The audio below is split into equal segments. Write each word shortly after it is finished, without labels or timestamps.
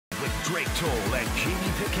Drake Toll and J.D.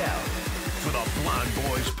 Pickell for the Blonde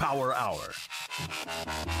Boys Power Hour.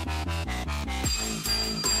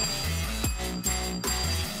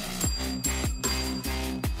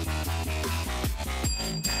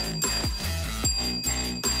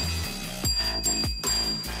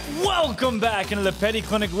 Welcome back into the Petty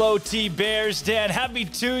Clinic Low T Bears Den. Happy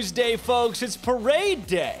Tuesday, folks. It's parade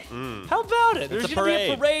day. How about it? There's going to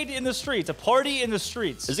be a parade in the streets, a party in the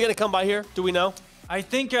streets. Is it going to come by here? Do we know? I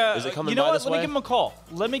think, Is it coming you know by what? this Let way? me give them a call.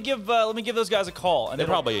 Let me give those guys a call. And They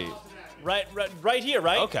probably... Right here,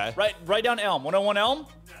 right? Okay. Right down Elm. 101 Elm?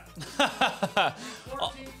 14th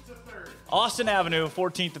to 3rd. Austin Avenue,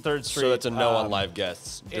 14th to 3rd Street. So that's a no on live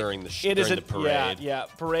guests during the parade. Yeah,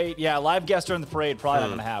 parade. Yeah, live guests during the parade probably not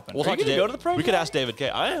going to happen. We'll Are you talk going to go to the parade? We could guy? ask David K.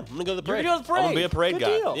 I am. I'm going to go to the parade. You're going to go to the parade. I'm going to be a parade Good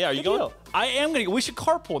guy. Deal. Yeah, are you Good going? deal. I am going to go. We should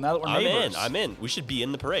carpool now that we're neighbors. I'm in. We should be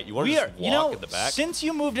in the parade. You want to We just are, walk at the back? Since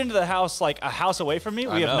you moved into the house, like a house away from me,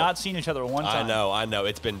 we have know. not seen each other one time. I know.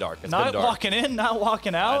 It's been dark. It's Not been dark. walking in, not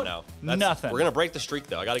walking out. I know. Nothing. We're going to break the streak,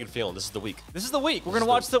 though. I got a good feeling. This is the week. This is the week. We're gonna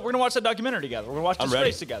watch that documentary together. We're gonna watch this ready.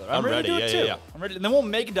 race together. I'm ready to do ready. it too. Yeah. I'm ready. And then we'll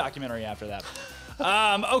make a documentary after that.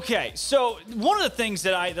 Okay, so one of the things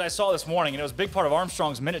that I saw this morning, and it was a big part of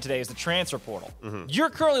Armstrong's Minute today, is the transfer portal. You're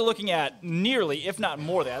currently looking at nearly, if not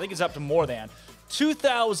more than, I think it's up to more than,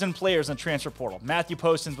 2,000 players in the transfer portal. Matthew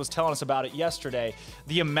Postins was telling us about it yesterday,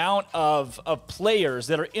 the amount of players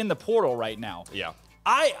that are in the portal right now. Yeah.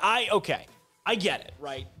 Okay, I get it,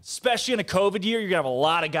 right? Especially in a COVID year, you're going to have a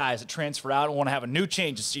lot of guys that transfer out and want to have a new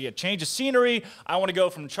change of scenery. I want to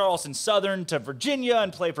go from Charleston Southern to Virginia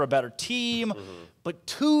and play for a better team. But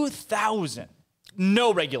 2,000,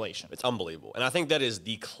 no regulation. It's unbelievable. And I think that is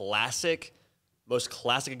the most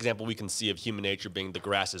classic example we can see of human nature being the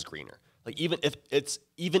grass is greener. Like even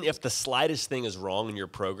if the slightest thing is wrong in your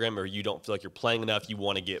program or you don't feel like you're playing enough, you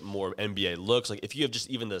want to get more NBA looks. Like if you have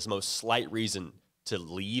just even the most slight reason to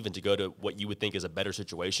leave and to go to what you would think is a better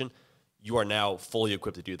situation, you are now fully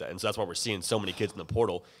equipped to do that. And so that's why we're seeing so many kids in the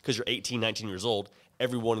portal, because you're 18, 19 years old.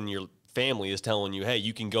 Everyone in your family is telling you, hey,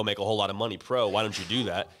 you can go make a whole lot of money pro. Why don't you do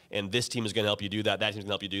that? And this team is going to help you do that. That team's going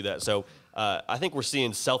to help you do that. So I think we're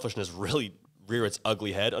seeing selfishness really rear its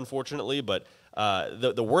ugly head, unfortunately. But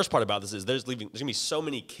the worst part about this is there's going to be so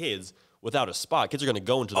many kids without a spot. Kids are going to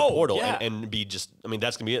go into the portal and be just, I mean,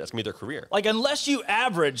 that's going to be it. That's going to be their career. Like, unless you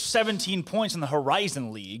average 17 points in the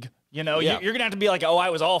Horizon League, you know, Yeah. you're going to have to be like, oh,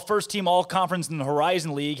 I was all first team, all conference in the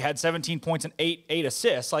Horizon League, had 17 points and eight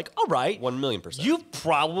assists. Like, all right. 1,000,000%. You've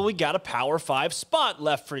probably got a Power 5 spot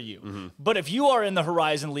left for you. But if you are in the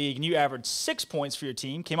Horizon League and you average 6 points for your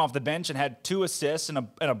team, came off the bench and had 2 assists and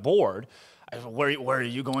a board, where are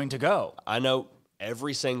you going to go? I know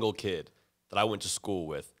every single kid that I went to school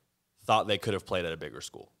with thought they could have played at a bigger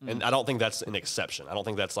school. And I don't think that's an exception. I don't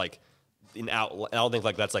think that's like I don't think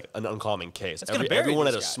like that's like an uncommon case. Everyone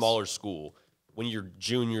at a smaller school, when you're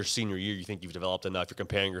junior, senior year, you think you've developed enough. You're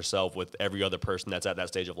comparing yourself with every other person that's at that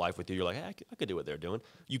stage of life with you. You're like, hey, I could do what they're doing.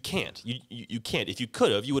 You can't. You can't. If you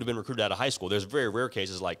could have, you would have been recruited out of high school. There's very rare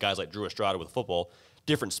cases like guys like Drew Estrada with football,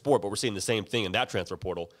 different sport, but we're seeing the same thing in that transfer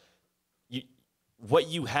portal. What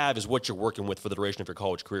you have is what you're working with for the duration of your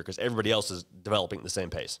college career, because everybody else is developing at the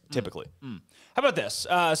same pace, typically. How about this?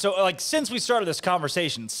 So, like, since we started this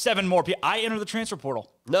conversation, 7 more people. I entered the transfer portal.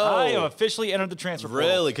 No. I have officially entered the transfer portal.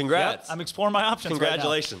 Really? Congrats. Yep, I'm exploring my options.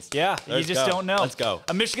 Congratulations. Right now. Yeah, Let's you just go. don't know. Let's go.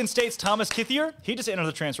 Michigan State's Thomas Kithier, he just entered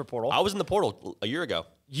the transfer portal. I was in the portal a year ago.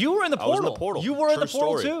 You were in the portal. I was in the portal. You were in True the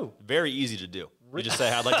portal, story. too. Very easy to do. You just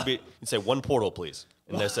say, I'd like to be, you say, 1 portal, please.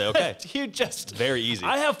 And they say, okay. You just. Very easy.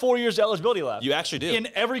 I have 4 years of eligibility left. You actually do. In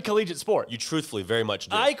every collegiate sport. You truthfully very much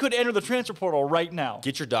do. I could enter the transfer portal right now.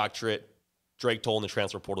 Get your doctorate. Drake Toll in the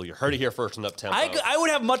transfer portal. You heard it here first in Uptempo. I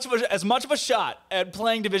would have as much of a shot at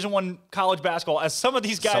playing Division I college basketball as some of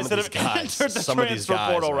these guys that have entered the transfer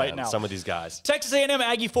portal right now. Some of these guys. Texas A&M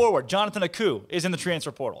Aggie forward Jonathan Aku is in the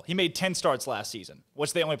transfer portal. He made 10 starts last season,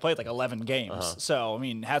 which they only played like 11 games. So, I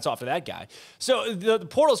mean, hats off to that guy. So the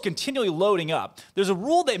portal is continually loading up. There's a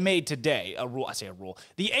rule they made today.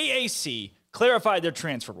 The AAC clarified their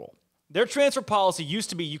transfer rule. Their transfer policy used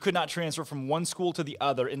to be you could not transfer from one school to the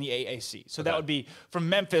other in the AAC. So that would be from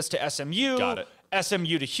Memphis to SMU, Got it.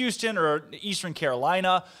 SMU to Houston or Eastern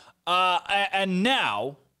Carolina. And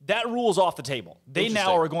now that rule's off the table. They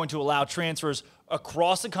now are going to allow transfers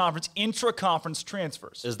across the conference, intra-conference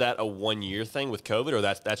transfers. Is that a 1-year thing with COVID, or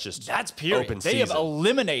that's just period. open They season? have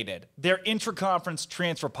eliminated their intra-conference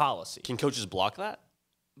transfer policy. Can coaches block that?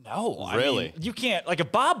 No, Really? I mean, you can't. Like,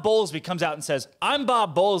 if Bob Bowlesby comes out and says, "I'm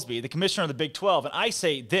Bob Bowlesby, the commissioner of the Big 12," and I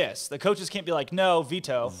say this, the coaches can't be like, "No,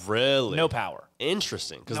 veto." Really? No power.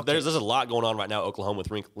 Interesting, because No there's a lot going on right now. Oklahoma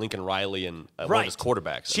with Lincoln Riley and one Right. of his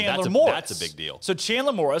quarterbacks. Chandler And Morris. That's a big deal. So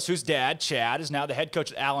Chandler Morris, whose dad, Chad, is now the head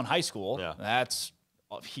coach at Allen High School. Yeah. That's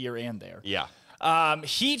here and there. Yeah.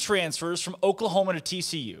 He transfers from Oklahoma to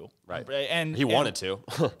TCU. Right. And He wanted to.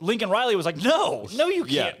 Lincoln Riley was like, no, you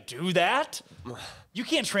Yeah. can't do that. You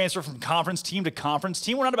can't transfer from conference team to conference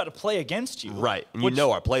team. We're not about to play against you. Right. And you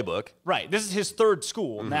know our playbook. Right. This is his third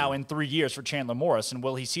school now in 3 years for Chandler Morris. And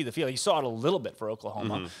will he see the field? He saw it a little bit for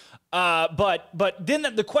Oklahoma. But then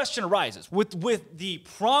the question arises, with the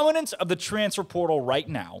prominence of the transfer portal right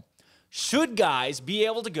now, should guys be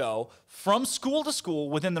able to go from school to school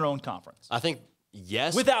within their own conference? I think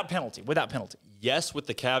yes. Without penalty. Yes, with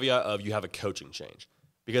the caveat of you have a coaching change.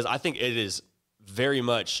 Because I think it is very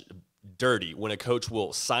much dirty when a coach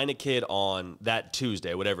will sign a kid on that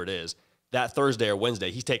Tuesday, whatever it is, that Thursday or Wednesday,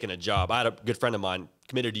 he's taking a job. I had a good friend of mine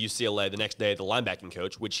committed to UCLA the next day. The linebacking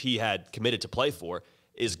coach, which he had committed to play for,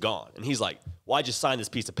 is gone. And he's like, why just sign this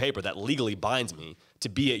piece of paper that legally binds me to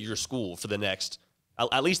be at your school for the next,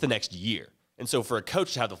 at least the next year? And so for a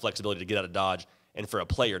coach to have the flexibility to get out of Dodge and for a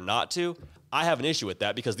player not to, I have an issue with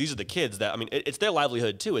that because these are the kids that, I mean, it's their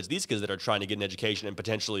livelihood too. It's these kids that are trying to get an education and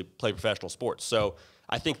potentially play professional sports. So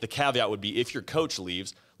I think the caveat would be if your coach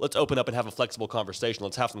leaves, let's open up and have a flexible conversation.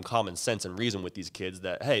 Let's have some common sense and reason with these kids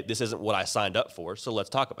that, hey, this isn't what I signed up for, so let's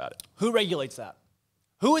talk about it. Who regulates that?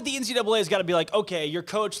 Who at the NCAA has got to be like, okay, your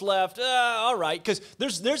coach left, all right, because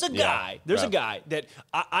there's a guy, a guy that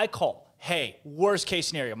I call. Hey, worst case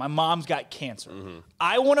scenario, my mom's got cancer.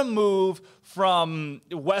 I want to move from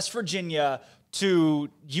West Virginia to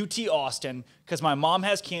UT Austin because my mom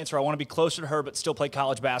has cancer. I want to be closer to her but still play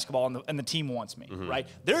college basketball, and the team wants me, right?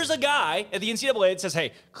 There's a guy at the NCAA that says,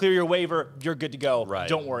 hey, clear your waiver. You're good to go. Right.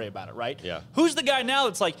 Don't worry about it, right? Yeah. Who's the guy now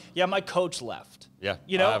that's like, yeah, my coach left? Yeah,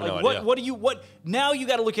 You know, I have like no idea. what now you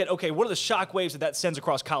got to look at, okay, what are the shock waves that sends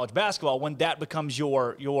across college basketball when that becomes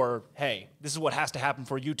your hey, this is what has to happen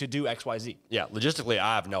for you to do XYZ. Yeah, logistically,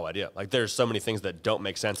 I have no idea. Like, there's so many things that don't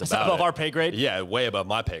make sense Is about that above it. our pay grade? Yeah, way above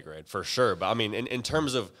my pay grade, for sure. But, I mean, in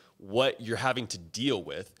terms of what you're having to deal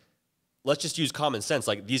with, let's just use common sense.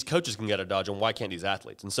 Like, these coaches can get a Dodge, and why can't these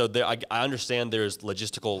athletes? And so I understand there's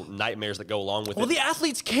logistical nightmares that go along with Well, it. the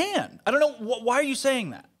athletes can. I don't know. Why are you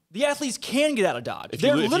saying that? The athletes can get out of Dodge. If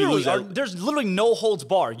you lose that- There's literally no holds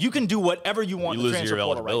bar. You can do whatever you want You in the lose transfer your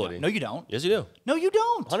portal right eligibility. now. No, you don't. Yes, you do. No, you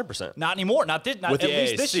don't. 100%. Not anymore. Not at With the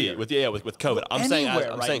least this AAC, year. with COVID. I'm saying Right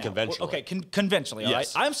now. conventionally. Okay, conventionally, all right?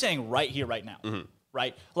 Yes. I'm saying right here, right now,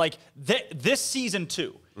 right? Like this season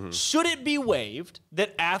 2, Mm-hmm. should it be waived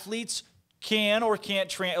that athletes can or can't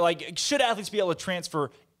should athletes be able to transfer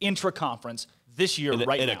intra-conference this year in now?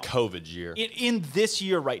 a COVID year. In this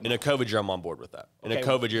year right now. In a COVID year, I'm on board with that. In a Okay,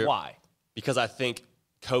 COVID year. why? Because I think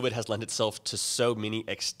COVID has lent itself to so many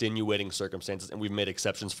extenuating circumstances, and we've made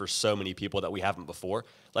exceptions for so many people that we haven't before.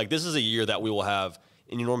 Like, this is a year that we will have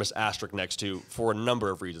an enormous asterisk next to for a number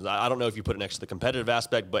of reasons. I don't know if you put it next to the competitive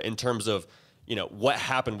aspect, but in terms of, you know, what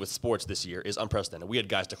happened with sports this year is unprecedented. We had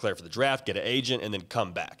guys declare for the draft, get an agent, and then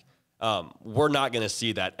come back. We're not going to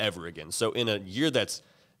see that ever again. So in a year that's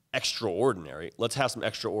extraordinary, let's have some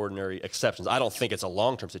extraordinary exceptions. I don't think it's a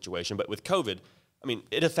long-term situation, but with COVID, I mean,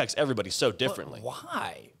 it affects everybody so differently.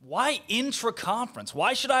 Why? Why intra-conference?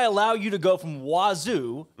 Why should I allow you to go from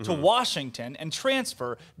Wazoo to Washington and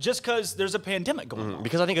transfer just because there's a pandemic going on?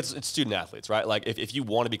 Because I think it's student athletes, right? Like, if you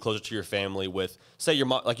want to be closer to your family with, say, your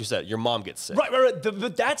mom, like you said, your mom gets sick. Right.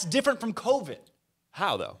 But that's different from COVID.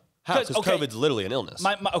 How, though? How? Because okay, COVID's literally an illness.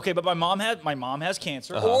 But my mom has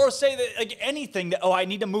cancer, or say that like anything that I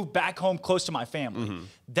need to move back home close to my family.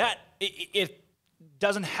 That it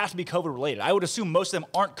doesn't have to be COVID related. I would assume most of them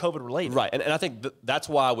aren't COVID related. Right, and I think that's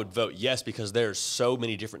why I would vote yes, because there's so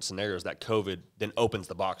many different scenarios that COVID then opens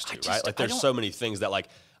the box to, right? Like, there's so many things that, like,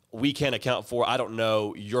 we can't account for. I don't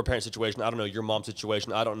know your parents' situation. I don't know your mom's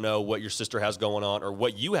situation. I don't know what your sister has going on or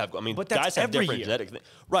what you have. I mean, But that's guys have every different year. genetic things.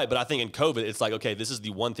 Right, but I think in COVID, it's like, okay, this is the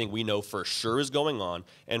one thing we know for sure is going on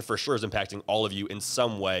and for sure is impacting all of you in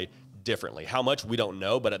some way differently. How much, we don't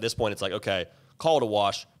know, but at this point, it's like, okay, call it a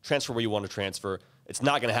wash, transfer where you want to transfer. It's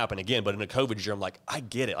not going to happen again, but in a COVID year, I'm like, I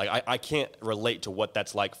get it. Like, I can't relate to what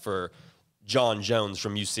that's like for John Jones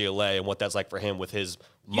from UCLA and what that's like for him with his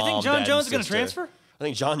mom. You think John dad, Jones and is going to sister. transfer? I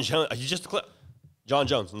think John Jones, you just clip. John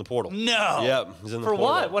Jones in the portal. No. Yep, he's in the For portal.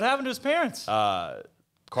 what? What happened to his parents?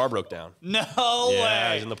 Car broke down. No Yeah,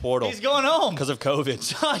 way. he's in the portal. He's going home. Because of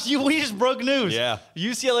COVID. We just broke news. Yeah.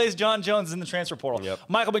 UCLA's John Jones is in the transfer portal. Yep.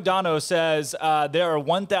 Michael McDonough says there are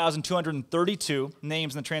 1,232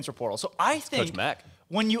 names in the transfer portal. So I think Coach Mack.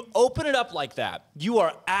 when you open it up like that, you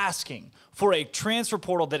are asking for a transfer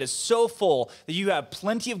portal that is so full that you have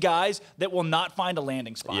plenty of guys that will not find a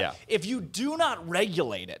landing spot. Yeah. If you do not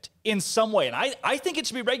regulate it in some way, and I think it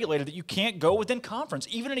should be regulated that you can't go within conference,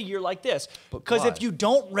 even in a year like this, because if you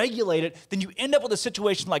don't regulate it, then you end up with a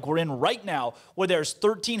situation like we're in right now where there's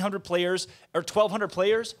 1,300 players or 1,200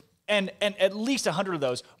 players, and at least 100 of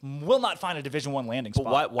those will not find a Division I landing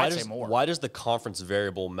spot. Why does the conference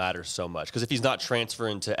variable matter so much? Because if he's not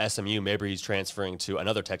transferring to SMU, maybe he's transferring to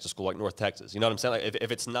another Texas school like North Texas. You know what I'm saying? Like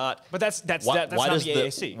if it's not, but that's not the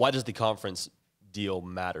AAC. Why does the conference deal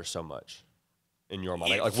matter so much in your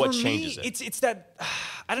mind? Like what changes it? It's that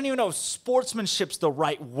I don't even know if sportsmanship's the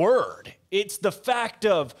right word. It's the fact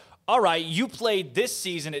of, all right, you played this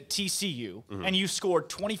season at TCU, and you scored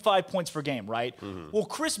 25 points per game, right? Well,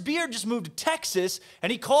 Chris Beard just moved to Texas, and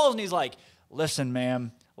he calls, and he's like, listen,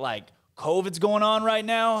 man, like, COVID's going on right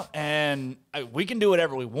now, and we can do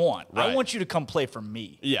whatever we want. Right. I want you to come play for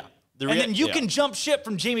me. Yeah. And then you can jump ship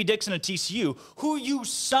from Jamie Dixon at TCU, who you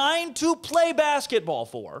signed to play basketball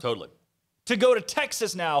for. Totally. To go to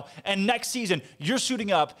Texas now, and next season, you're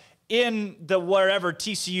suiting up in the wherever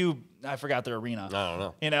TCU, I forgot their arena. I don't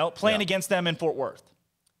know. You know, playing against them in Fort Worth.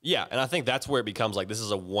 Yeah, and I think that's where it becomes like this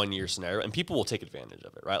is a one-year scenario, and people will take advantage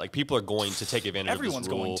of it, right? Like people are going to take advantage Everyone's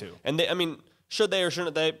of this rule. going to. And I mean, should they or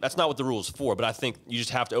shouldn't they? That's not what the rule is for, but I think you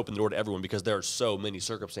just have to open the door to everyone because there are so many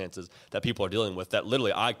circumstances that people are dealing with that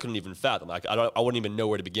literally I couldn't even fathom. Like I wouldn't even know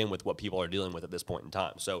where to begin with what people are dealing with at this point in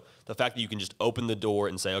time. So the fact that you can just open the door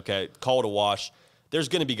and say, okay, call it a wash, there's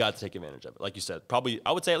going to be guys to take advantage of it. Like you said, probably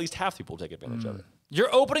I would say at least half the people take advantage of it.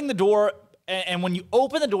 You're opening the door, and when you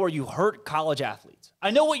open the door, you hurt college athletes. I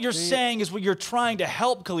know what you're saying is what you're trying to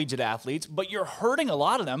help collegiate athletes, but you're hurting a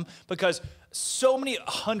lot of them because so many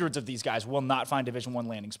hundreds of these guys will not find Division I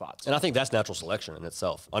landing spots. And I think that's natural selection in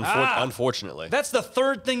itself, unfortunately. That's the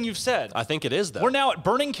third thing you've said. I think it is, though. We're now at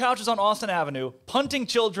burning couches on Austin Avenue, punting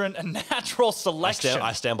children, and natural selection.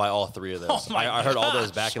 I stand by all three of those. Oh my I heard all those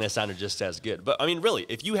gosh. back, and they sounded just as good. But, I mean, really,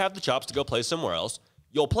 if you have the chops to go play somewhere else,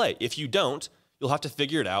 you'll play. If you don't, you'll have to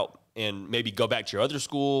figure it out and maybe go back to your other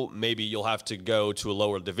school. Maybe you'll have to go to a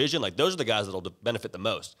lower division. Like, those are the guys that will benefit the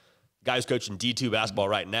most. Guy's coaching D2 basketball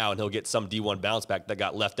right now, and he'll get some D1 bounce back that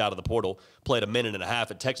got left out of the portal, played a minute and a half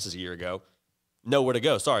at Texas a year ago. Nowhere to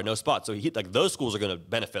go. Sorry, no spot. So like those schools are going to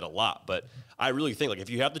benefit a lot. But I really think like if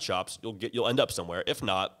you have the chops, you'll end up somewhere. If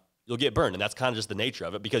not, you'll get burned. And that's kind of just the nature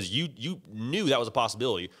of it because you knew that was a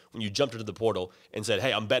possibility when you jumped into the portal and said,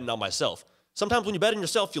 hey, I'm betting on myself. Sometimes when you bet on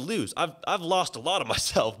yourself, you lose. I've lost a lot of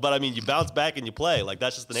myself, but I mean, you bounce back and you play. Like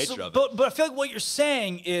that's just the nature of it. But I feel like what you're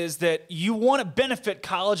saying is that you want to benefit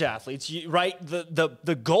college athletes, right?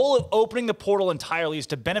 The goal of opening the portal entirely is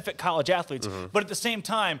to benefit college athletes. But at the same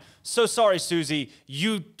time, so sorry, Susie,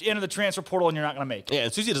 you enter the transfer portal and you're not going to make it. Yeah,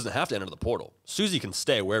 and Susie doesn't have to enter the portal. Susie can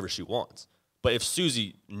stay wherever she wants. But if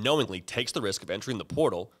Susie knowingly takes the risk of entering the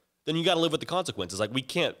portal, then you got to live with the consequences. Like we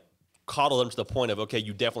can't coddle them to the point of, okay,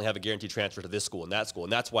 you definitely have a guaranteed transfer to this school and that school.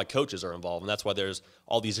 And that's why coaches are involved. And that's why there's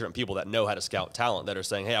all these different people that know how to scout talent that are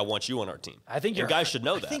saying, hey, I want you on our team. I think you guys should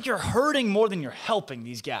know that. I think you're hurting more than you're helping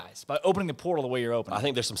these guys by opening the portal the way you're opening. I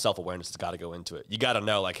think there's some self-awareness that's got to go into it. You got to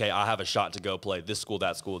know, like, hey, I have a shot to go play this school,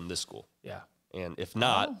 that school, and this school. Yeah. And if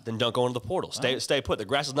not, then don't go into the portal. Stay put. The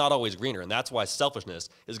grass is not always greener, and that's why selfishness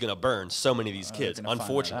is going to burn so many of these kids.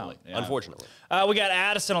 Unfortunately, unfortunately. We got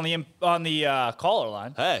Addison on the caller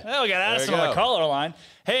line. Hey, we got Addison on the caller line.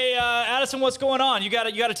 Hey, Addison, what's going on? You got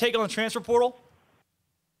a take on the transfer portal?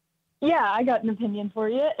 Yeah, I got an opinion for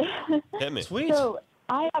you. Hit me. Sweet. So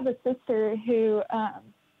I have a sister who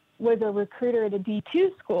was a recruiter at a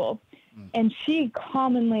D2 school. And she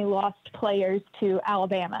commonly lost players to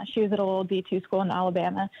Alabama. She was at a little D2 school in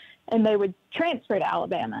Alabama, and they would transfer to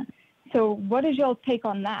Alabama. So what is y'all's take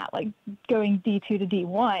on that, like going D2 to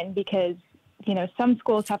D1? Because, you know, some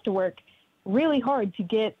schools have to work really hard to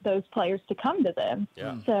get those players to come to them.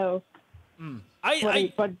 Yeah. So what's your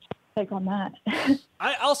take on that?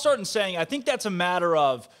 I'll start in saying I think that's a matter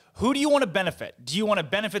of who do you want to benefit? Do you want to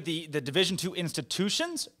benefit the Division II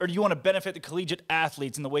institutions, or do you want to benefit the collegiate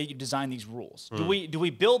athletes in the way you design these rules? Do we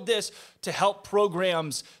build this to help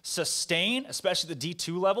programs sustain, especially the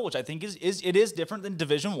D2 level, which I think is different than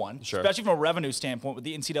Division I, especially from a revenue standpoint, what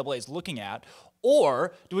the NCAA is looking at,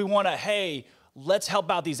 or do we want to, hey, let's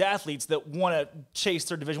help out these athletes that want to chase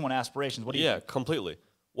their Division I aspirations? What do you think? Completely.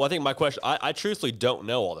 Well, I think my question, I truthfully don't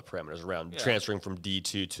know all the parameters around transferring from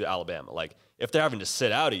D2 to Alabama. Like, if they're having to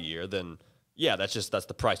sit out a year, then, yeah, that's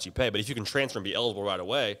the price you pay. But if you can transfer and be eligible right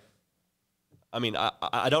away, I mean,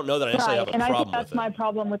 I don't know that I necessarily have a problem with it. And I think that's my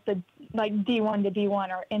problem with the, like, D1 to D1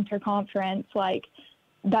 or interconference. Like,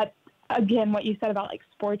 that, again, what you said about, like,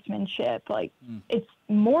 sportsmanship, like, it's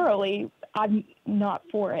morally, I'm not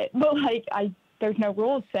for it. But, like, there's no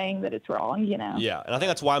rules saying that it's wrong, you know? Yeah, and I think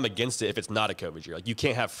that's why I'm against it if it's not a COVID year. Like, you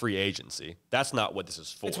can't have free agency. That's not what this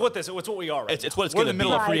is for. It's what we are right It's what it's We're going in the to be.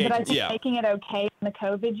 middle of free Right, but I agency. think making it okay in the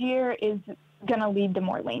COVID year is going to lead to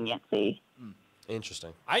more leniency.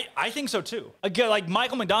 Interesting. I think so too. Again, like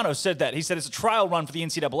Michael McDonough said that. He said it's a trial run for the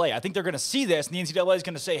NCAA. I think they're going to see this, and the NCAA is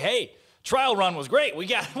going to say, hey, trial run was great. We're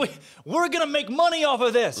going to make money off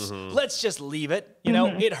of this. Let's just leave it. You know,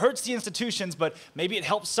 it hurts the institutions, but maybe it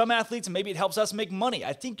helps some athletes, and maybe it helps us make money.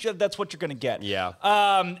 I think that's what you're going to get. Yeah.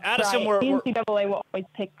 Addison, Right. The NCAA will always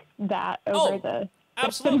pick that over the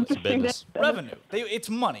absolutely. It's business. Revenue. It's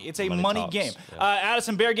money. It's a money talks. game. Yeah.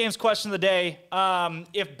 Addison, Bear Games question of the day.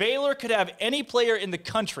 If Baylor could have any player in the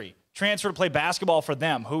country transfer to play basketball for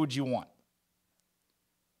them, who would you want?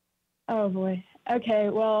 Oh, boy. Okay,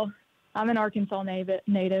 well, I'm an Arkansas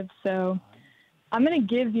native, so I'm going to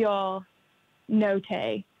give y'all Note,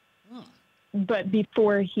 but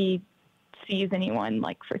before he sees anyone,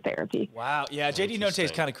 like, for therapy. Wow. Yeah, J.D. Note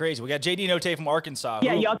is kind of crazy. We got J.D. Note from Arkansas.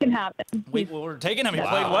 Yeah, y'all can have it. We're taking him. He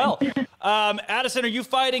played well. Addison, are you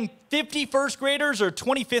fighting 50 first graders or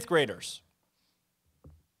 25th graders?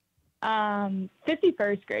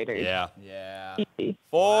 51st graders. Yeah. Yeah. Easy.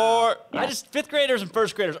 Fifth graders and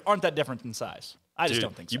first graders aren't that different in size. I just Dude,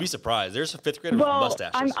 don't think so. You'd be surprised. There's a fifth grader with Well,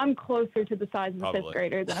 mustaches. I'm closer to the size of a Probably. fifth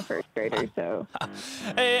grader than a first grader, so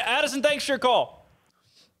Hey, Addison, thanks for your call.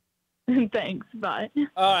 thanks. Bye.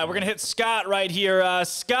 All right, we're going to hit Scott right here.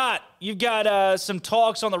 Scott, you've got some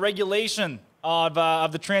talks on the regulation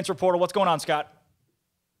of the transfer portal. What's going on, Scott?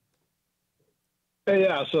 Hey,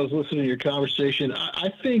 yeah, so I was listening to your conversation.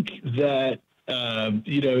 I think that,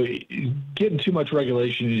 getting too much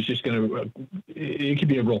regulation is just going to, it can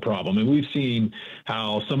be a real problem. And we've seen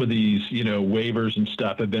how some of these, waivers and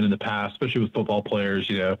stuff have been in the past, especially with football players.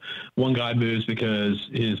 One guy moves because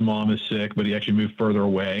his mom is sick, but he actually moved further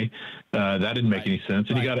away. That didn't make any sense.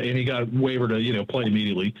 And he got waiver to, play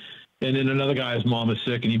immediately. And then another guy's mom is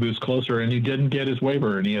sick and he moves closer and he didn't get his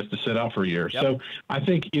waiver and he has to sit out for a year. Yep. So I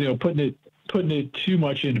think, putting it too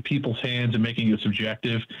much into people's hands and making it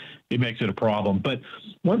subjective, it makes it a problem. But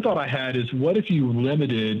one thought I had is, what if you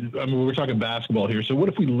limited, we're talking basketball here, so what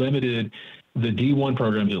if we limited the D1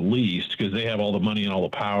 programs at least, because they have all the money and all the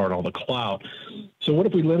power and all the clout. So what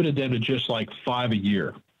if we limited them to just like 5 a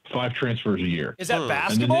year, 5 transfers a year? Is that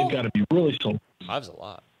basketball? And then they've got to be really slow. 5's a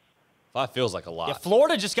lot. 5 feels like a lot. Yeah,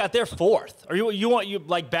 Florida just got their 4th. Are you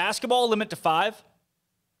want basketball limit to 5?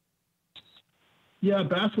 Yeah,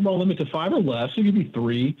 basketball limit to 5 or less. It could be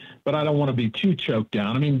 3, but I don't want to be too choked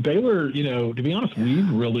down. I mean, Baylor, to be honest, we've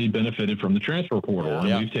really benefited from the transfer portal,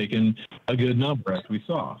 and we've taken a good number, as we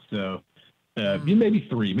saw. So maybe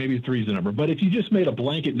 3. Maybe 3 is the number. But if you just made a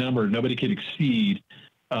blanket number nobody could exceed,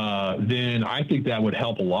 then I think that would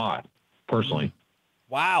help a lot, personally.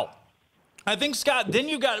 Wow. I think, Scott, then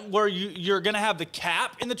you got where you're going to have the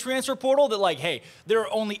cap in the transfer portal that, like, hey, there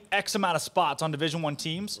are only X amount of spots on Division I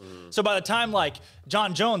teams. So by the time, like,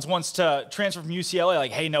 John Jones wants to transfer from UCLA,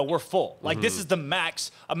 like, hey, no, we're full. Like, this is the max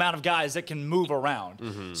amount of guys that can move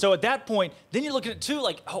around. So at that point, then you're looking at two,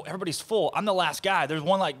 like, oh, everybody's full. I'm the last guy. There's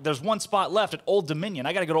one spot left at Old Dominion.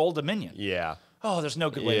 I got to go to Old Dominion. Yeah. Oh, there's no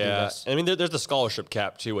good way to do this. I mean, there's the scholarship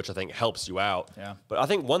cap, too, which I think helps you out. Yeah. But I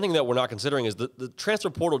think one thing that we're not considering is the transfer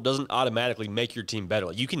portal doesn't automatically make your team better.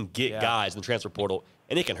 Like, you can get guys in the transfer portal,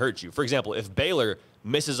 and it can hurt you. For example, if Baylor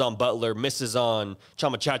misses on Butler, misses on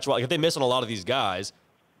Chama Chachua, like if they miss on a lot of these guys,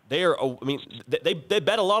 they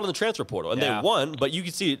bet a lot on the transfer portal, and they won. But you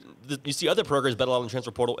can see other programs bet a lot on the transfer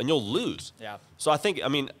portal, and you'll lose. Yeah. So I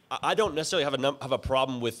don't necessarily have a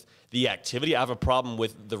problem with the activity. I have a problem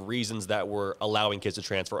with the reasons that we're allowing kids to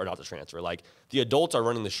transfer or not to transfer. Like, the adults are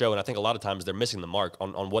running the show, and I think a lot of times they're missing the mark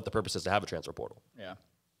on what the purpose is to have a transfer portal. Yeah.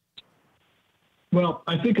 Well,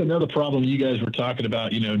 I think another problem you guys were talking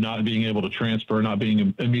about, not being able to transfer, not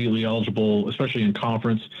being immediately eligible, especially in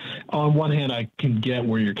conference. On one hand, I can get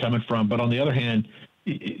where you're coming from, but on the other hand,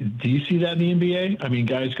 do you see that in the NBA? I mean,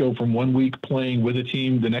 guys go from 1 week playing with a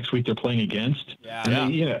team, the next week they're playing against.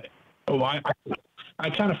 Yeah. I I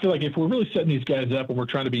kind of feel like if we're really setting these guys up and we're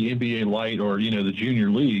trying to be NBA light or, the junior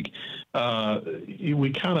league, we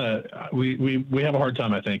have a hard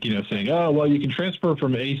time, I think, saying, oh, well, you can transfer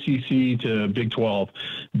from ACC to Big 12,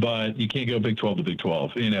 but you can't go Big 12 to Big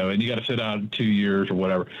 12, and you got to sit out 2 years or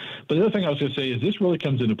whatever. But the other thing I was going to say is this really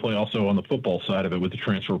comes into play also on the football side of it with the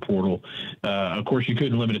transfer portal. Of course, you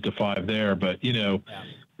couldn't limit it to 5 there, but,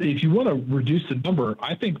 if you want to reduce the number,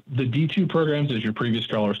 I think the D2 programs, as your previous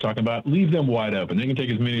caller was talking about, leave them wide open. They can take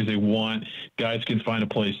as many as they want. Guys can find a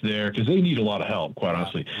place there because they need a lot of help, quite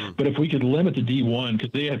honestly. But if we could limit the D1,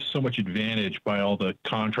 because they have so much advantage by all the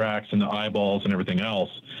contracts and the eyeballs and everything else,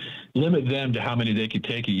 limit them to how many they could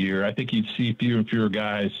take a year, I think you'd see fewer and fewer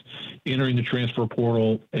guys entering the transfer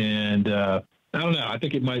portal. And I don't know. I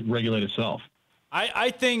think it might regulate itself. I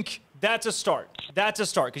think that's a start. That's a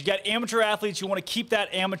start because you got amateur athletes. You want to keep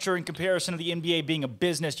that amateur in comparison to the NBA being a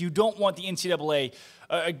business. You don't want the NCAA,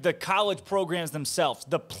 the college programs themselves,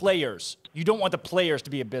 the players. You don't want the players to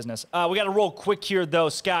be a business. We got to roll quick here, though,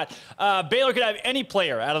 Scott. Baylor could have any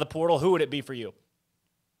player out of the portal. Who would it be for you?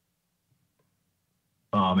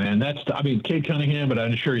 Oh, man, Cade Cunningham, but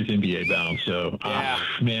I'm sure he's NBA bound. So,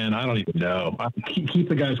 man, I don't even know. Keep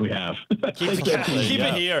the guys we have. Keep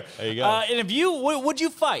it here. There you go. And if you would you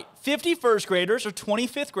fight 50 first graders or 20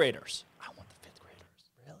 fifth graders? I want the fifth graders.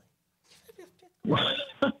 Really?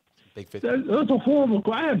 Big 50. That's a horrible.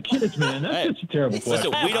 I have kids, man. That's just a terrible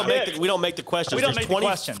question. Listen, we don't make the questions. We don't There's make the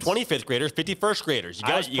questions. 20 fifth graders, 50 first graders. You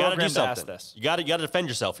got to do something. You got to defend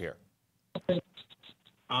yourself here.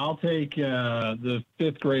 I'll take the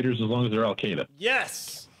fifth graders as long as they're Al-Qaeda.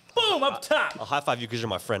 Yes. Boom, up top. I'll high five you because you're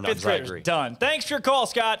my friend, not Fifth because I graders agree. done. Thanks for your call,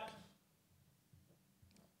 Scott.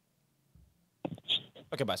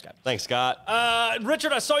 Okay, bye, Scott. Thanks, Scott.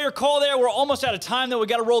 Richard, I saw your call there. We're almost out of time, though. We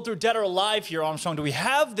got to roll through Dead or Alive here, Armstrong. Do we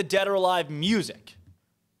have the Dead or Alive music?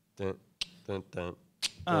 Dun, dun, dun.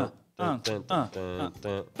 All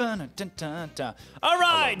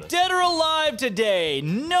right, Dead or Alive today,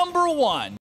 number 1.